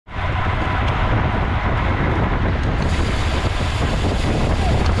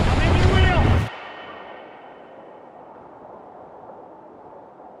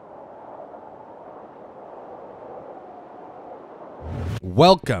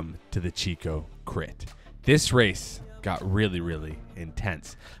Welcome to the Chico Crit. This race got really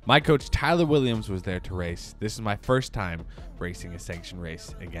intense. My coach Tyler Williams was there to race. This is my first time racing a sanctioned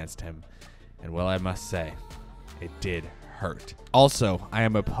race against him. And well, I must say, it did hurt. Also, I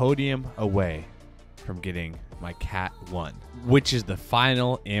am a podium away from getting my Cat 1, which is the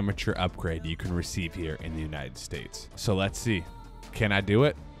final amateur upgrade you can receive here in the United States. So let's see. Can I do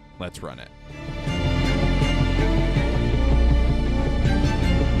it? Let's run it.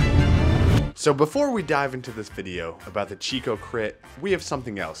 So before we dive into this video about the Chico Crit, we have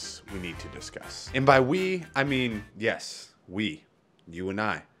something else we need to discuss. And by we, I mean, yes, we, you and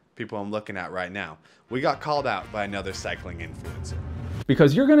I, people I'm looking at right now. We got called out by another cycling influencer.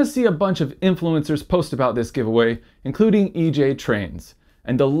 Because you're gonna see a bunch of influencers post about this giveaway, including EJ Trains.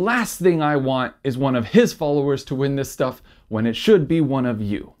 And the last thing I want is one of his followers to win this stuff when it should be one of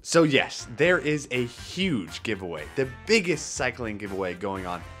you. So yes, there is a huge giveaway, the biggest cycling giveaway going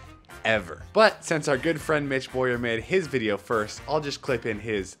on ever. But since our good friend Mitch Boyer made his video first, I'll just clip in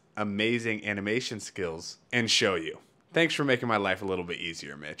his amazing animation skills and show you. Thanks for making my life a little bit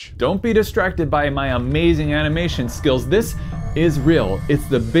easier, Mitch. Don't be distracted by my amazing animation skills. This is real. It's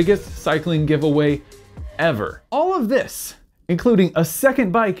the biggest cycling giveaway ever. All of this, including a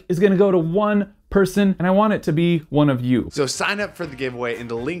second bike, is gonna go to one person, and I want it to be one of you. So sign up for the giveaway in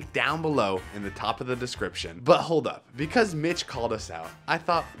the link down below in the top of the description. But hold up, because Mitch called us out, I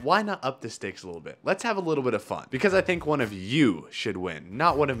thought, why not up the stakes a little bit? Let's have a little bit of fun, because I think one of you should win,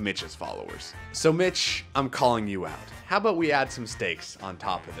 not one of Mitch's followers. So Mitch, I'm calling you out. How about we add some stakes on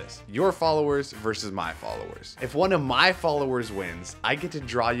top of this? Your followers versus my followers. If one of my followers wins, I get to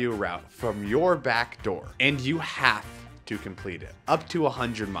draw you a route from your back door, and you have to complete it, up to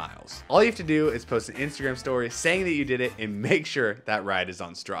 100 miles. All you have to do is post an Instagram story saying that you did it and make sure that ride is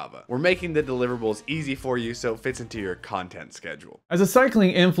on Strava. We're making the deliverables easy for you so it fits into your content schedule. As a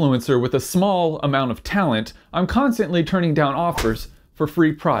cycling influencer with a small amount of talent, I'm constantly turning down offers for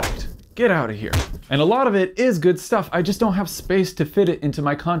free product. Get out of here. And a lot of it is good stuff. I just don't have space to fit it into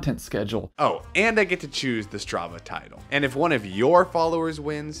my content schedule. Oh, and I get to choose the Strava title. And if one of your followers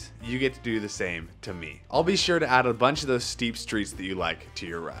wins, you get to do the same to me. I'll be sure to add a bunch of those steep streets that you like to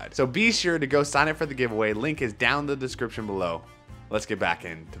your ride. So be sure to go sign up for the giveaway. Link is down in the description below. Let's get back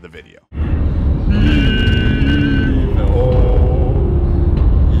into the video.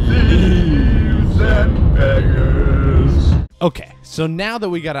 Okay, so now that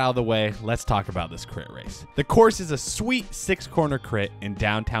we got out of the way, let's talk about this crit race. The course is a sweet 6-corner crit in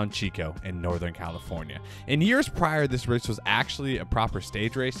downtown Chico in Northern California. In years prior, this race was actually a proper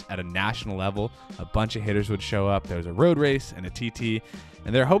stage race at a national level. A bunch of hitters would show up. There was a road race and a TT,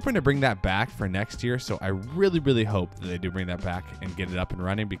 and they're hoping to bring that back for next year. So I really hope that they do bring that back and get it up and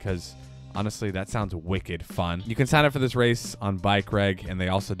running, because honestly, that sounds wicked fun. You can sign up for this race on Bike Reg, and they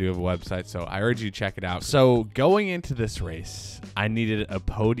also do have a website, so I urge you to check it out. So going into this race, I needed a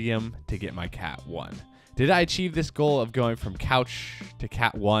podium to get my Cat 1. Did I achieve this goal of going from couch to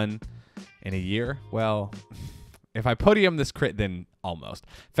Cat 1 in a year? Well, if I podium this crit, then almost.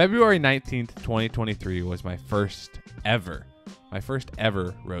 February 19th, 2023 was my first ever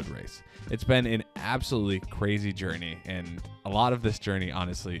road race. It's been an absolutely crazy journey, and a lot of this journey,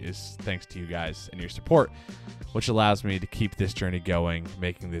 honestly, is thanks to you guys and your support, which allows me to keep this journey going,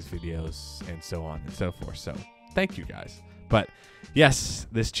 making these videos, and so on and so forth. So thank you guys. But yes,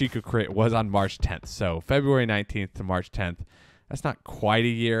 this Chico Crit was on March 10th. So February 19th to March 10th. That's not quite a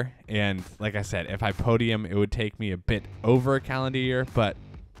year. And like I said, if I podium, it would take me a bit over a calendar year, but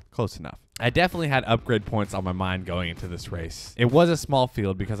close enough. I definitely had upgrade points on my mind going into this race. It was a small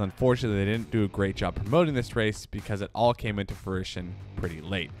field because unfortunately they didn't do a great job promoting this race because it all came into fruition pretty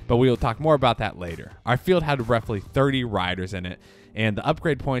late. But we will talk more about that later. Our field had roughly 30 riders in it, and the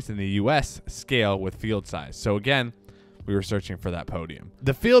upgrade points in the US scale with field size. So again, we were searching for that podium.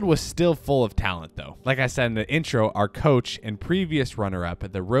 The field was still full of talent though. Like I said in the intro, our coach and previous runner-up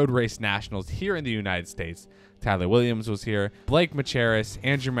at the Road Race Nationals here in the United States, Tyler Williams, was here. Blake Macheris,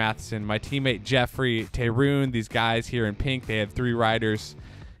 Andrew Matheson, my teammate Jeffrey, Tayroon, these guys here in pink, they had 3 riders.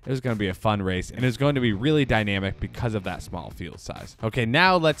 It was going to be a fun race, and it was going to be really dynamic because of that small field size. Okay,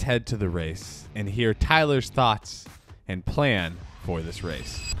 now let's head to the race and hear Tyler's thoughts and plan for this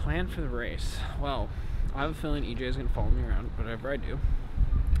race. Plan for the race? Well, I have a feeling EJ is going to follow me around whatever I do.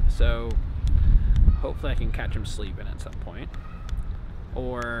 So hopefully I can catch him sleeping at some point.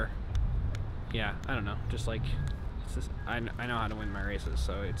 Or, yeah, I don't know. Just like, it's just, I know how to win my races,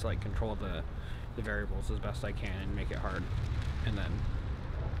 so it's like control the variables as best I can and make it hard. And then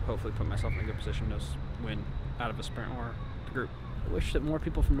hopefully put myself in a good position to win out of a sprint or the group. I wish that more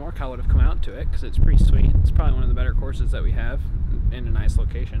people from NorCal would have come out to it because it's pretty sweet. It's probably one of the better courses that we have in a nice nice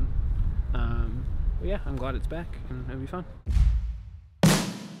location. But yeah, I'm glad it's back, and it'll be fun.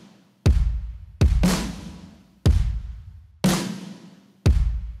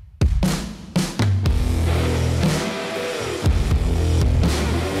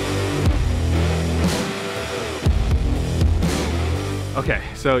 Okay,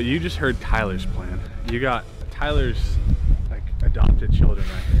 so you just heard Tyler's plan. You got Tyler's like adopted children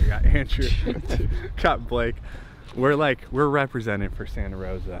right here. You got Andrew, got Blake. We're representing for Santa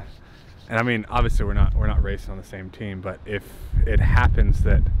Rosa, and I mean, obviously we're not racing on the same team, but if it happens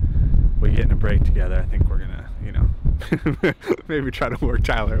that we get in a break together, I think we're gonna, you know, maybe try to work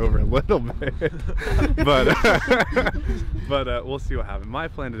Tyler over a little bit. but we'll see what happens. My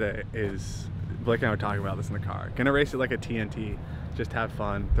plan today is, Blake and I were talking about this in the car. Gonna race it like a TNT, just have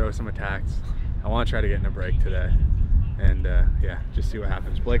fun, throw some attacks. I want to try to get in a break today, and yeah, just see what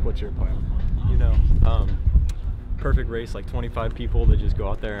happens. Blake, what's your plan? You know, perfect race, like 25 people that just go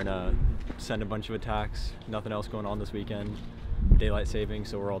out there and send a bunch of attacks. Nothing else going on this weekend. Daylight saving,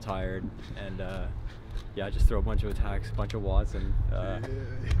 so we're all tired, and yeah, just throw a bunch of attacks, a bunch of watts, and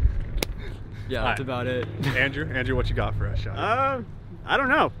yeah, that's about it. Andrew, what you got for us, Sean? I don't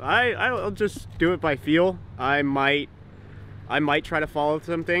know. I'll just do it by feel. I might try to follow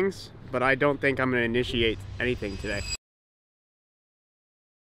some things, but I don't think I'm going to initiate anything today.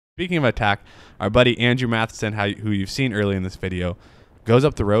 Speaking of attack, our buddy Andrew Matheson, who you've seen early in this video, goes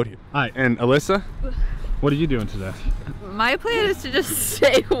up the road here. Hi, and Alyssa, what are you doing today? My plan is to just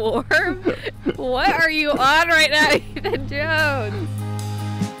stay warm. What are you on right now, Ethan Jones?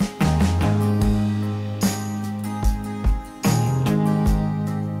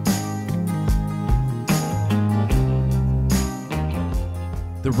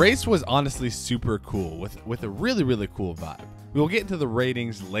 The race was honestly super cool with a really, really cool vibe. We'll get into the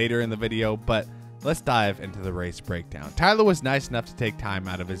ratings later in the video, but let's dive into the race breakdown. Tyler was nice enough to take time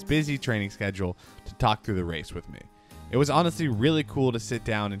out of his busy training schedule to talk through the race with me. It was honestly really cool to sit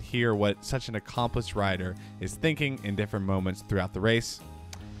down and hear what such an accomplished rider is thinking in different moments throughout the race.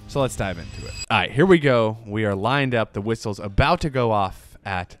 So let's dive into it. All right, here we go. We are lined up. The whistle's about to go off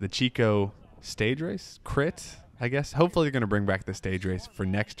at the Chico stage race, crit, I guess. Hopefully they're going to bring back the stage race for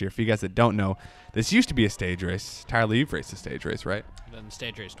next year. For you guys that don't know, this used to be a stage race. Tyler, you've raced a stage race, right? Then the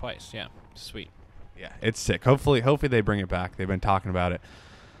stage race twice, yeah. Sweet. Yeah, it's sick. Hopefully they bring it back. They've been talking about it.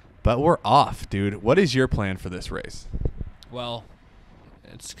 But we're off, dude. What is your plan for this race? Well,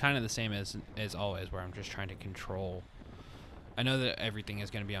 it's kind of the same as always, where I'm just trying to control. I know that everything is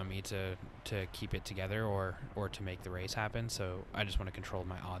going to be on me to keep it together or to make the race happen, so I just want to control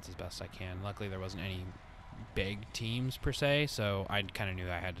my odds as best I can. Luckily, there wasn't any big teams per se, so I kind of knew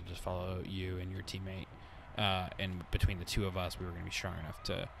that I had to just follow you and your teammate, and between the two of us, we were going to be strong enough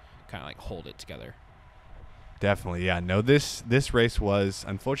to kind of like hold it together. Definitely, yeah. No, this race was,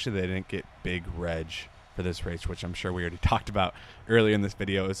 unfortunately, they didn't get big reg for this race, which I'm sure we already talked about earlier in this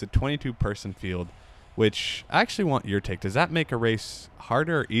video. It's a 22-person field, which I actually want your take. Does that make a race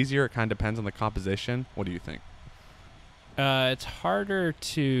harder or easier? It kind of depends on the composition. What do you think? It's harder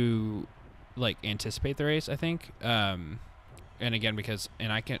to like anticipate the race, I think. And again, because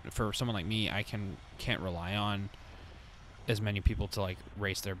for someone like me, I can't rely on as many people to like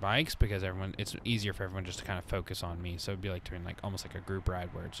race their bikes, because it's easier for everyone just to kind of focus on me. So it'd be like doing like almost like a group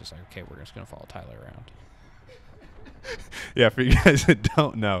ride where it's just like, okay, we're just gonna follow Tyler around. Yeah, for you guys that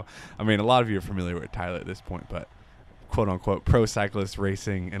don't know, I mean, a lot of you are familiar with Tyler at this point, but quote unquote pro cyclist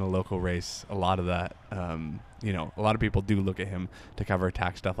racing in a local race, a lot of that, you know, a lot of people do look at him to cover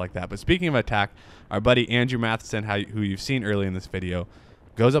attack, stuff like that. But speaking of attack, our buddy Andrew Matheson, who you've seen early in this video,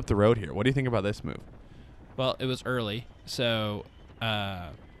 goes up the road here. What do you think about this move? Well, it was early, so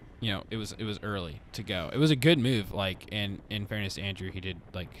you know, it was early to go. It was a good move. Like in fairness to Andrew, he did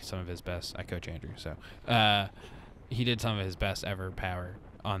like some of his best. I coach Andrew, so he did some of his best ever power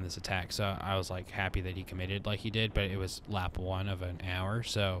on this attack. So I was like happy that he committed like he did. But it was lap 1 of an hour.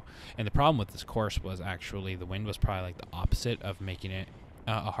 So, and the problem with this course was actually the wind was probably like the opposite of making it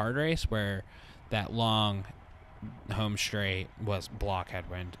a hard race, where that long home straight was block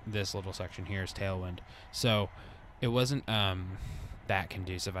headwind. This little section here is tailwind. So it wasn't that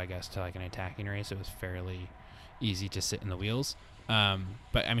conducive, I guess, to like an attacking race. It was fairly easy to sit in the wheels.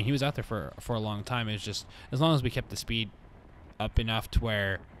 But I mean, he was out there for a long time. It was just, as long as we kept the speed up enough to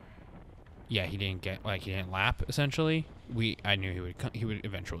where, yeah, he didn't lap essentially. I knew he would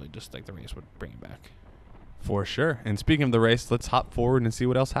eventually just like the race would bring him back. For sure. And speaking of the race, let's hop forward and see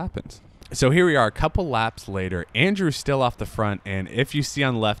what else happens. So here we are, a couple laps later. Andrew's still off the front, and if you see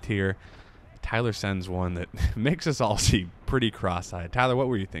on the left here, Tyler sends one that makes us all see pretty cross-eyed. Tyler, what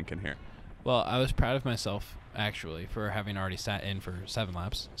were you thinking here? Well, I was proud of myself actually, for having already sat in for 7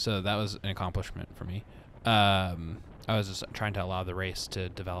 laps. So that was an accomplishment for me. I was just trying to allow the race to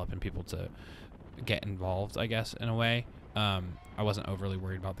develop and people to get involved, I guess, in a way. I wasn't overly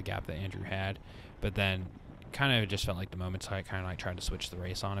worried about the gap that Andrew had, but then kind of just felt like the moment, so I kind of like tried to switch the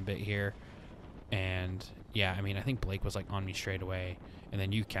race on a bit here. And yeah, I mean, I think Blake was like on me straight away, and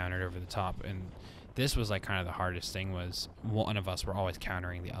then you countered over the top. And this was like kind of the hardest thing, was one of us were always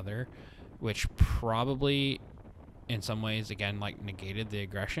countering the other, which probably in some ways, again, like negated the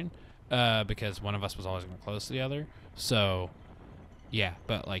aggression, because one of us was always going close to the other. So yeah,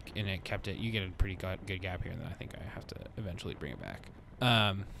 but like, and it kept it, you get a pretty good gap here, and then I think I have to eventually bring it back.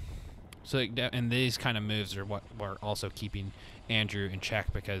 So and these kind of moves are what were also keeping Andrew in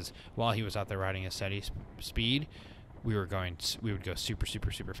check, because while he was out there riding a steady speed, we would go super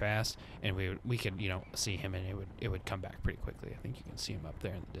fast, and we could see him, and it would come back pretty quickly. I think you can see him up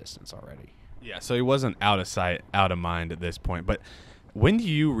there in the distance already. Yeah, so he wasn't out of sight, out of mind at this point. But when do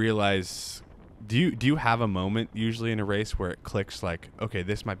you realize? Do you have a moment usually in a race where it clicks, like, okay,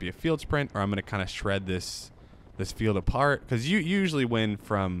 this might be a field sprint, or I'm going to kind of shred this field apart? Because you usually win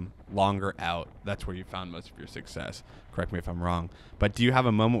from longer out. That's where you found most of your success. Correct me if I'm wrong. But do you have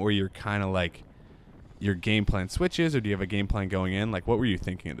a moment where you're kind of like your game plan switches, or do you have a game plan going in? Like, what were you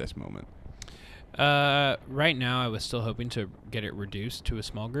thinking at this moment? Right now, I was still hoping to get it reduced to a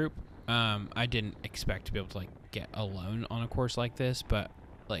small group. I didn't expect to be able to like get alone on a course like this, but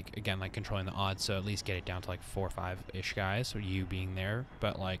like, again, like controlling the odds, so at least get it down to like 4 or 5-ish guys, so you being there,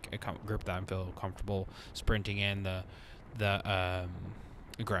 but like a group that I feel comfortable sprinting in. The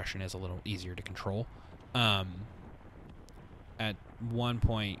aggression is a little easier to control. At one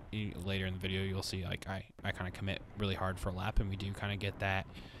point later in the video, you'll see like I kind of commit really hard for a lap, and we do kind of get that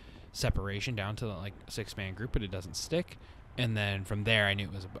separation down to like a 6-man group, but it doesn't stick. And then from there, I knew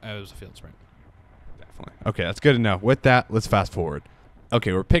it was a field sprint. Definitely. Okay, that's good to know. With that, let's fast forward.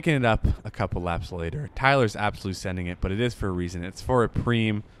 Okay, we're picking it up a couple laps later. Tyler's absolutely sending it, but it is for a reason. It's for a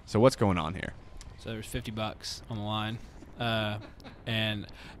preem. So what's going on here? So there's $50 on the line. And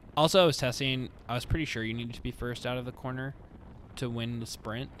also I was testing. I was pretty sure you needed to be first out of the corner to win the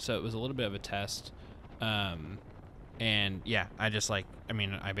sprint. So it was a little bit of a test. And yeah, I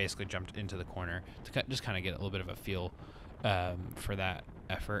basically jumped into the corner to just kind of get a little bit of a feel for that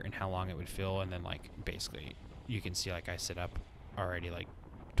effort and how long it would feel. And then like basically you can see like I sit up already like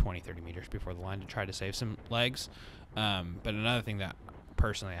 20-30 meters before the line to try to save some legs. But another thing that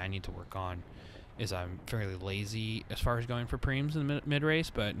personally I need to work on is I'm fairly lazy as far as going for preems in the mid race,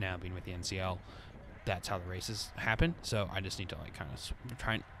 but now being with the NCL, that's how the races happen. So I just need to like kind of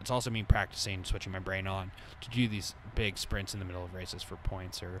try. It's also me practicing switching my brain on to do these big sprints in the middle of races for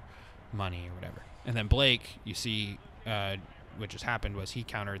points or money or whatever. And then Blake, you see, what just happened was he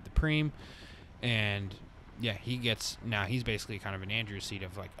countered the preem, and yeah, he's basically kind of in Andrew's seat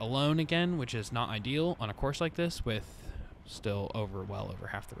of like alone again, which is not ideal on a course like this with still well over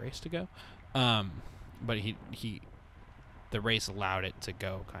half the race to go. But the race allowed it to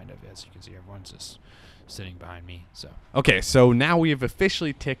go, kind of. As you can see, everyone's just sitting behind me. So okay, so now we have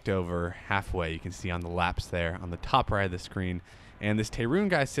officially ticked over halfway. You can see on the laps there on the top right of the screen, and this Tehroon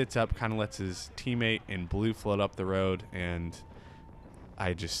guy sits up, kind of lets his teammate in blue float up the road, and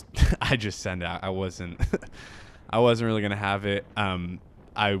I just send out. I wasn't really gonna have it.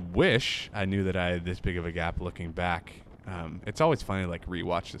 I wish I knew that I had this big of a gap looking back. It's always funny to like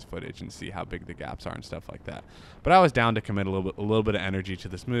rewatch this footage and see how big the gaps are and stuff like that. But I was down to commit a little bit of energy to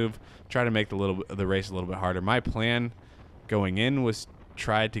this move, try to make the race a little bit harder. My plan going in was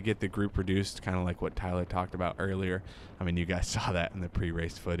try to get the group reduced, kind of like what Tyler talked about earlier. I mean, you guys saw that in the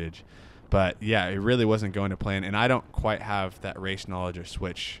pre-race footage. But yeah, it really wasn't going to plan, and I don't quite have that race knowledge or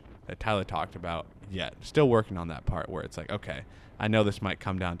switch that Tyler talked about yet. Still working on that part where it's like, okay, I know this might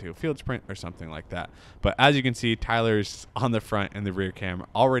come down to a field sprint or something like that. But as you can see, Tyler's on the front and the rear camera,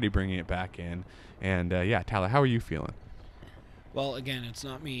 already bringing it back in. And yeah, Tyler, how are you feeling? Well, again, it's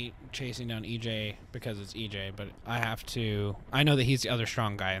not me chasing down EJ because it's EJ, but I know that he's the other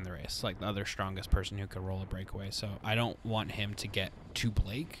strong guy in the race, like the other strongest person who could roll a breakaway. So I don't want him to get to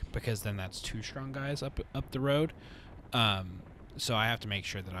Blake, because then that's 2 strong guys up the road. So I have to make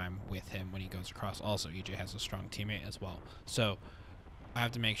sure that I'm with him when he goes across. Also, EJ has a strong teammate as well. So I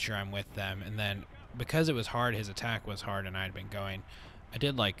have to make sure I'm with them. And then because it was hard, his attack was hard, and I had been going, I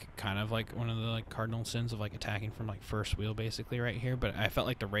did like kind of like one of the like cardinal sins of like attacking from like first wheel basically right here, but I felt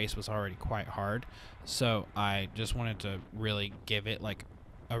like the race was already quite hard. So I just wanted to really give it like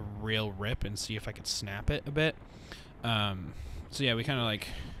a real rip and see if I could snap it a bit. So yeah, I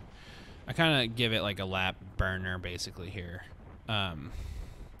kind of give it like a lap burner basically here,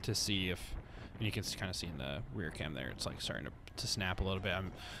 to see if you can kind of see in the rear cam there, it's like starting to snap a little bit.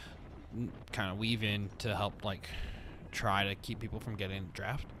 I'm kind of weaving to help like try to keep people from getting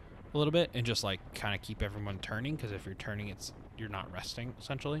draft a little bit, and just like kind of keep everyone turning, because if you're turning, you're not resting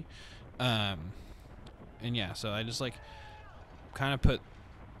essentially. And yeah, so I just like kind of put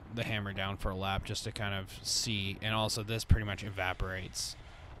the hammer down for a lap just to kind of see, and also this pretty much evaporates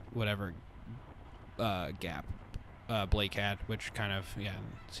whatever gap Blake had, which kind of, yeah,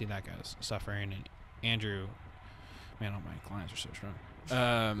 see that guy's suffering, and Andrew, man, all my clients are so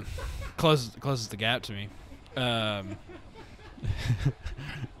strong, closes the gap to me,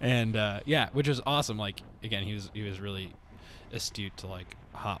 and yeah, which was awesome. Like, again, he was really astute to like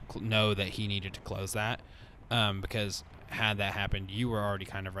know that he needed to close that, because had that happened, you were already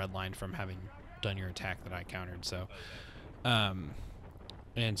kind of redlined from having done your attack that I countered. So,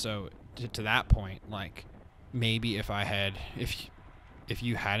 and so to that point, like, maybe if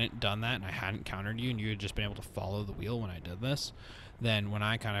you hadn't done that and I hadn't countered you and you had just been able to follow the wheel when I did this, then when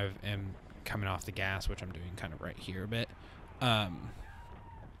I kind of am coming off the gas, which I'm doing kind of right here a bit,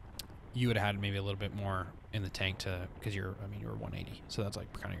 you would have had maybe a little bit more in the tank because you're 180, so that's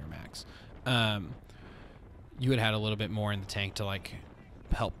like kind of your max. You would have had a little bit more in the tank to like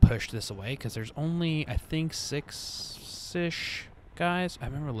help push this away, because there's only, I think, 6-ish guys. I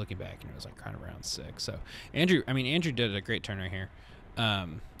remember looking back and it was like kind of around 6. So Andrew did a great turn right here,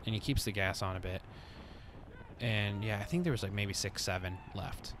 and he keeps the gas on a bit, and yeah, I think there was like maybe 6-7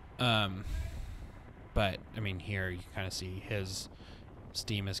 left. But I mean, here you kind of see his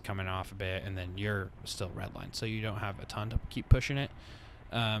steam is coming off a bit, and then you're still redlined, so you don't have a ton to keep pushing it.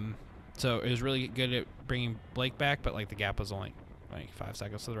 So it was really good at bringing Blake back, but like the gap was only like 5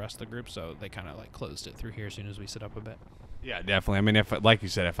 seconds to the rest of the group, so they kind of like closed it through here as soon as we sit up a bit. Yeah, definitely. I mean, if, like you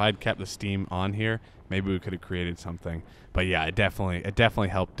said, if I'd kept the steam on here, maybe we could have created something. But yeah, it definitely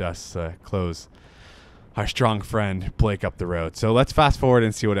helped us close our strong friend Blake up the road. So let's fast forward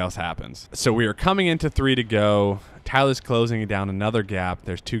and see what else happens. So we are coming into 3 to go. Tyler's closing down another gap.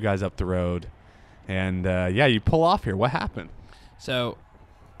 There's 2 guys up the road, and yeah, you pull off here. What happened? So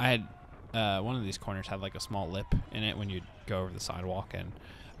I had one of these corners had like a small lip in it when you go over the sidewalk, and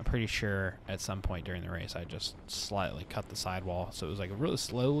I'm pretty sure at some point during the race I just slightly cut the sidewall, so it was like a really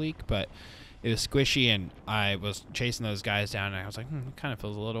slow leak, but it was squishy, and I was chasing those guys down, and I was like, it kind of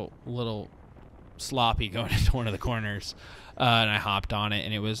feels a little sloppy going into one of the corners, and I hopped on it,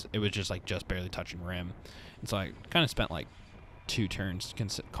 and it was just barely touching rim, and so I kind of spent like 2 turns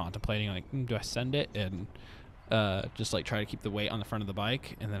contemplating, like, do I send it and just like try to keep the weight on the front of the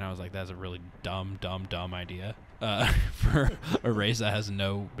bike, and then I was like, that's a really dumb idea for a race that has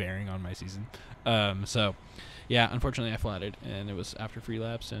no bearing on my season. So yeah, unfortunately I flatted, and it was after 3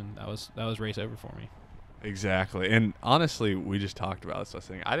 laps, and that was race over for me. Exactly. And honestly, we just talked about this last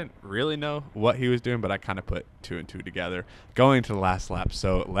thing. I didn't really know what he was doing, but I kind of put 2 and 2 together going to the last lap.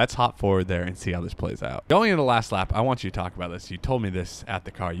 So let's hop forward there and see how this plays out. Going into the last lap, I want you to talk about this. You told me this at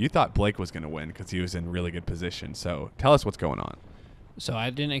the car. You thought Blake was going to win because he was in really good position. So tell us what's going on. So I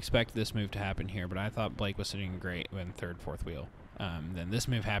didn't expect this move to happen here, but I thought Blake was sitting great when 3rd, 4th wheel. Then this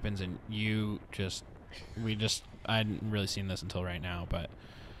move happens, and I hadn't really seen this until right now, but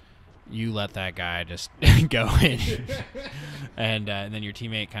you let that guy just go in, and then your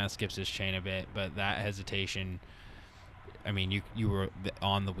teammate kind of skips his chain a bit. But that hesitation, I mean, you were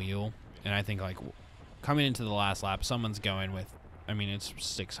on the wheel, and I think like coming into the last lap, someone's going with, I mean, it's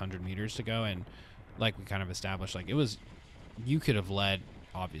 600 meters to go, and like we kind of established, like you could have led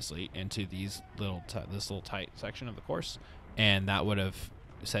obviously into this little tight section of the course, and that would have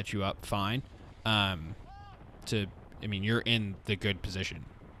set you up fine. You're in the good position.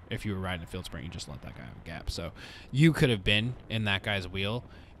 If you were riding a field sprint, you just let that guy have a gap. So you could have been in that guy's wheel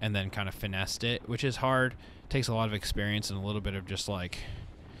and then kind of finessed it, which is hard. Takes a lot of experience and a little bit of just like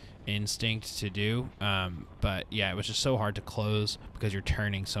instinct to do. But yeah, it was just so hard to close because you're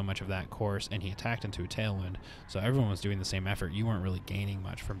turning so much of that course, and he attacked into a tailwind. So everyone was doing the same effort. You weren't really gaining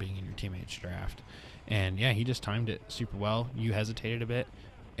much from being in your teammate's draft. And yeah, he just timed it super well. You hesitated a bit,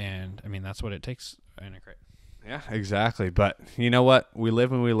 and I mean, that's what it takes in a crate. Yeah, exactly. But you know what? We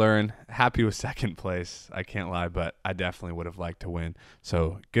live and we learn. Happy with 2nd place. I can't lie, but I definitely would have liked to win.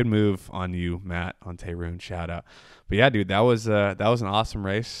 So good move on you, Matt, on Tayroon. Shout out. But yeah, dude, that was an awesome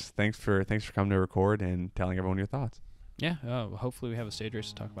race. Thanks for coming to record and telling everyone your thoughts. Yeah. Hopefully we have a stage race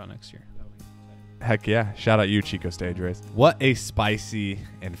to talk about next year. Heck yeah. Shout out you, Chico Stage Race. What a spicy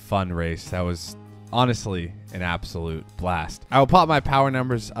and fun race. That was honestly an absolute blast. I will pop my power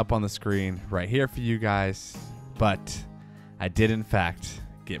numbers up on the screen right here for you guys. But I did, in fact,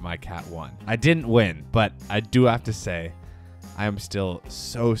 get my Cat 1. I didn't win, but I do have to say I am still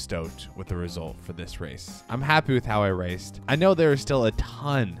so stoked with the result for this race. I'm happy with how I raced. I know there is still a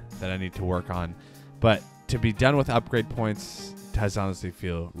ton that I need to work on, but to be done with upgrade points does honestly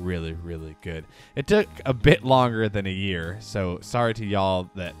feel really, really good. It took a bit longer than a year, so sorry to y'all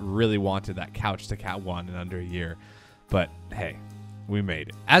that really wanted that couch to cat 1 in under a year, but hey, we made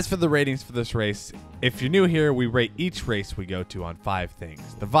it. As for the ratings for this race, if you're new here, we rate each race we go to on 5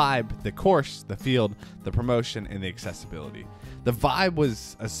 things: the vibe, the course, the field, the promotion, and the accessibility. The vibe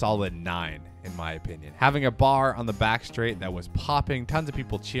was a solid 9 in my opinion. Having a bar on the back straight that was popping, tons of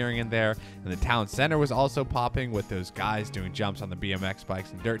people cheering in there, and the town center was also popping with those guys doing jumps on the BMX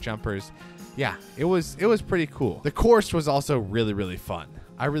bikes and dirt jumpers. Yeah, it was pretty cool. The course was also really, really fun.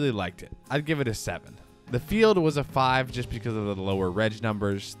 I really liked it. I'd give it a 7. The field was a 5 just because of the lower reg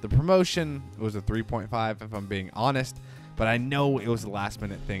numbers. The promotion was a 3.5 if I'm being honest, but I know it was a last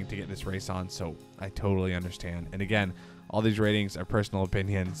minute thing to get this race on, so I totally understand. And again, all these ratings are personal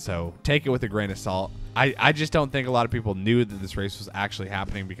opinions, so take it with a grain of salt. I just don't think a lot of people knew that this race was actually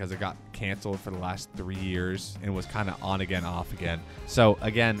happening because it got canceled for the last 3 years and was kind of on again, off again. So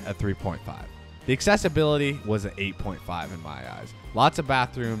again, a 3.5. The accessibility was an 8.5 in my eyes. Lots of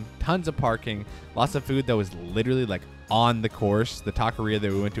bathroom, tons of parking, lots of food that was literally like on the course. The taqueria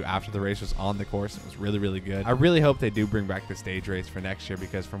that we went to after the race was on the course. It was really, really good. I really hope they do bring back the stage race for next year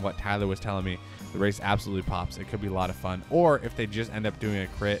because from what Tyler was telling me, the race absolutely pops. It could be a lot of fun. Or if they just end up doing a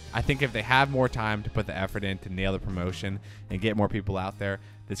crit, I think if they have more time to put the effort in to nail the promotion and get more people out there,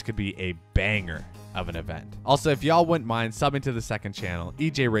 this could be a banger of an event. Also, if y'all wouldn't mind subbing to the second channel,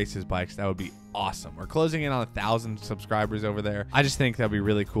 EJ Races Bikes, that would be awesome. We're closing in on 1,000 subscribers over there. I just think that'd be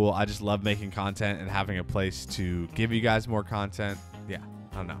really cool. I just love making content and having a place to give you guys more content. Yeah,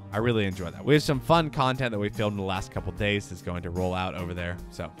 I don't know. I really enjoy that. We have some fun content that we filmed in the last couple days that's going to roll out over there,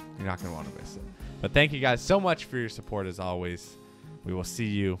 so you're not going to want to miss it. But thank you guys so much for your support as always. We will see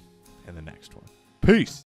you in the next one. Peace.